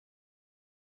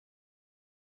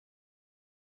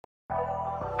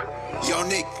Yo,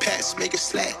 Nick, pass, make it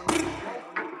slap.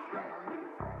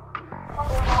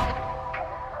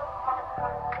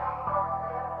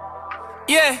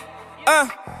 Yeah,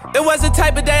 it was the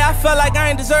type of day I felt like I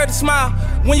ain't deserve to smile.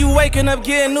 When you waking up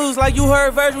getting news like you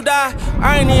heard Virgil die.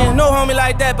 I ain't even no homie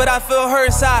like that, but I feel hurt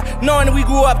inside. Knowing that we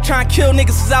grew up trying to kill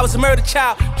niggas since I was a murder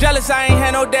child. Jealous I ain't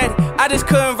had no daddy, I just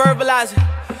couldn't verbalize it.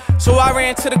 So I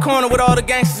ran to the corner with all the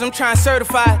gangsters, I'm trying to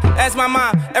certify it. Ask my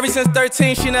mom, ever since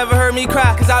 13 she never heard me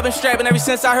cry. Cause I've been strapping ever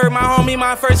since I heard my homie,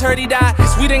 mine first heard he died.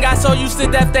 Cause we done got so used to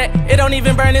death that it don't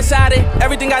even burn inside it.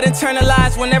 Everything got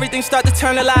internalized, when everything start to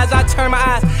turn to lies, I turn my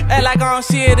eyes, act like I don't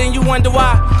see it and you wonder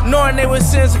why. Knowing they was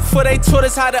sins before they taught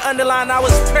us how to underline, I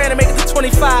was praying to make it to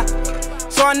 25.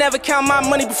 So I never count my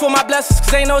money before my blessings,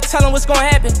 cause ain't no telling what's gonna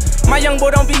happen. My young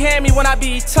boy don't be hearing me when I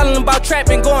be telling him about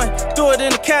trapping. Going through it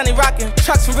in the county, rocking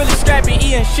trucks and really strapping,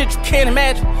 eating shit you can't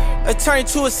imagine. A turn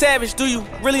to a savage, do you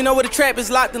really know where the trap is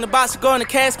locked in the box to go in the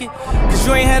casket? Cause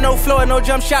you ain't had no floor, no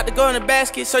jump shot to go in the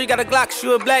basket. So you got a Glock, cause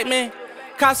you a black man.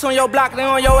 Cops on your block, they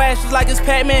on your ass just like it's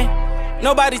Pac-Man.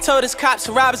 Nobody told us cops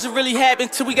and robbers it really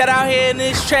happened till we got out here in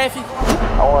this traffic.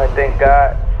 I wanna thank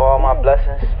God for all my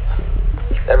blessings.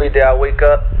 Every day I wake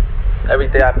up, every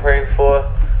day I pray for,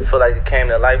 I feel like it came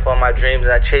to life. All my dreams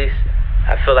that I chased,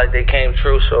 I feel like they came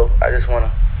true. So I just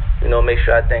wanna, make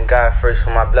sure I thank God first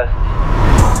for my blessings.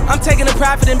 I'm taking a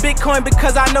profit in Bitcoin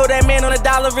because I know that man on the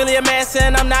dollar really a master.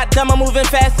 And I'm not dumb, I'm moving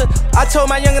faster. I told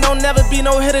my youngin' don't never be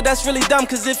no hitter, that's really dumb.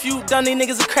 Cause if you done, these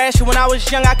niggas a crasher. When I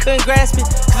was young, I couldn't grasp it.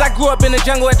 Cause I grew up in the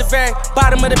jungle at the very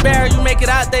bottom of the barrel. You make it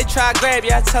out, they try to grab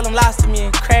you. I tell them lobster me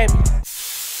and crab me.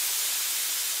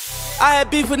 I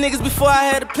had beef with niggas before I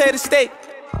had to play the stake.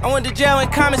 I went to jail in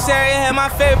commissary and had my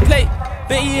favorite plate.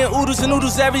 Been eating oodles and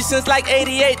noodles ever since like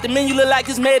 88. The menu look like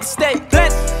it's made to stay.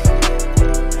 Bless.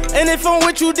 And if I'm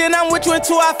with you, then I'm with you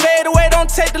until I fade away. Don't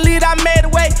take the lead, I made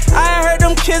away. I ain't heard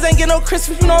them kids ain't get no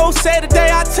Christmas, you know who say today.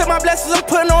 I took my blessings, I'm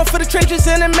putting on for the trenches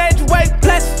in a major way.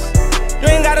 Blessings. You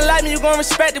ain't gotta like me, you gon'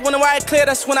 respect it. When the wire clear,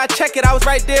 that's when I check it. I was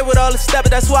right there with all the steppers,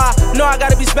 that's why I know I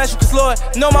gotta be special. Cause Lord,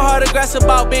 know my heart aggressive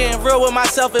about being real with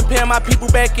myself and paying my people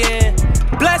back in.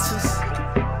 Blessings,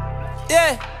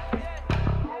 yeah.